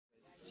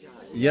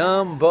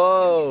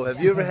Yumbo!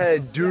 Have you ever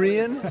had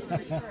durian?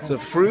 It's a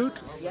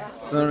fruit.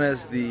 It's known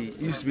as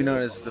used to be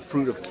known as the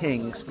fruit of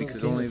kings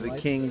because only the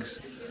kings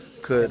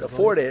could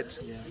afford it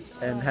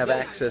and have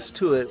access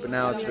to it, but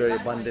now it's very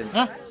abundant.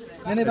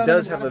 It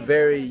does have a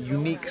very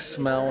unique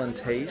smell and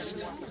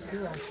taste,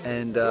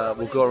 and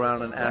we'll go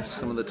around and ask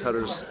some of the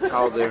Tutters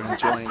how they're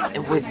enjoying it.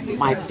 It was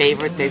my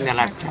favorite thing that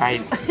I've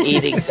tried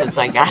eating since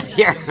I got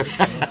here.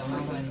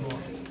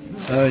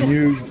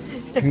 You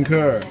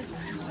concur.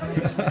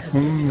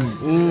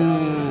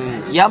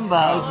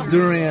 Yumbo.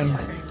 Durian.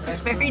 It's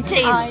very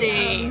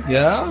tasty.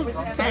 Yeah?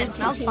 And it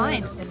smells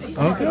fine.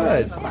 Oh,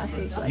 good.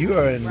 You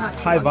are in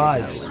high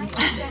vibes.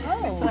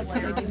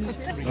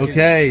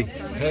 Okay.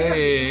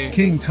 Hey.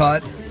 King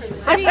Tut.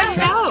 How do you get it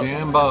out?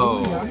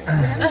 Jambo.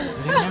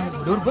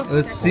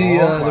 Let's see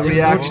the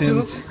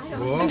reactions.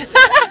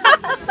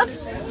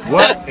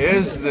 What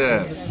is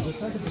this?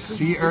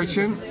 Sea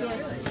urchin?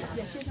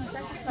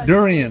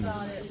 Durian.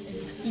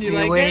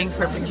 You're waiting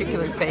for a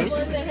particular face?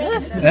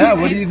 Yeah,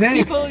 what do you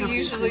think? People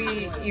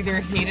usually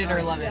either hate it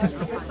or love it.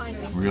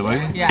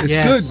 Really? Yeah. It's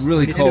good,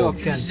 really cold.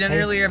 It's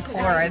generally a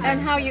polarizing. And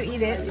how you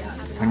eat it?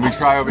 Can we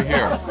try over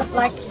here?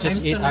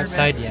 Just eat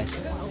outside, yes.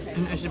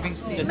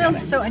 It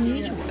smells so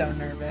unusual. So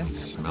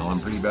nervous. Smelling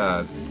pretty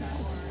bad.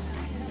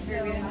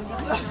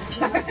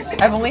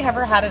 I've only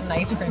ever had it in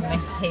ice cream and I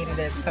hated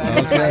it. So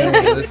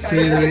Okay, let's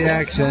see the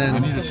reaction. I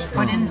need a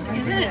spoon.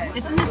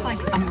 Isn't this like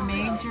a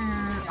major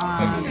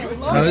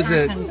How is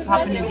it? in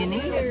Papua New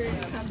Guinea?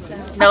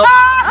 nope,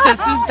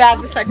 just as bad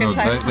the second No,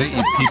 time. they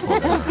eat people.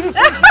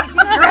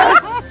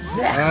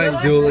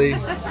 Alright, Dooley.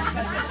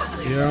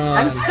 You're on.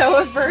 I'm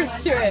so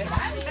averse to it.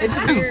 It's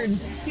weird.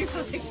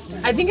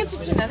 I think it's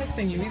a genetic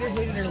thing. You either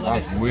hate it or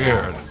love That's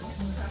weird.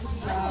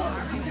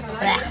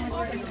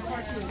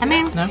 I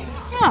mean, No?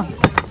 no.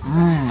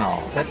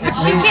 No.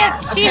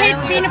 She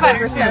hates peanut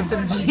butter.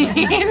 recessive gene.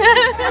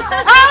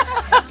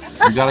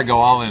 You gotta go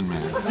all in,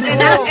 man. In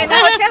the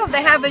hotel,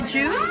 they have a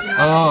juice,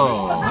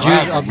 Oh, Juice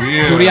that's of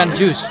weird. durian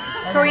juice.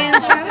 Korean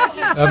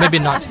juice. Maybe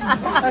not.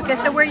 Okay,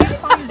 so where you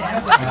find it?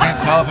 I can't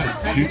tell if it's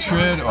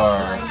putrid or...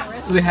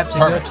 We have to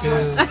Perfect.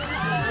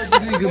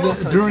 go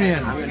to...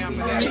 Durian.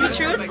 To be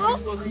truthful?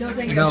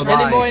 No,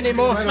 lie.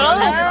 Anymore.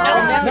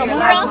 No,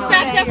 we're all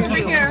stacked up over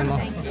here.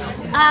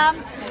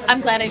 I'm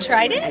glad I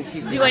tried it.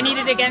 Do I need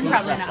it again?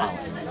 Probably not.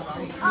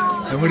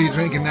 And what are you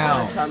drinking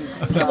now?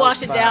 To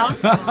wash it down,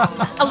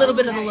 a little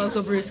bit of the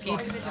local brewski.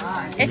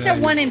 It's a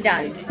one and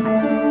done.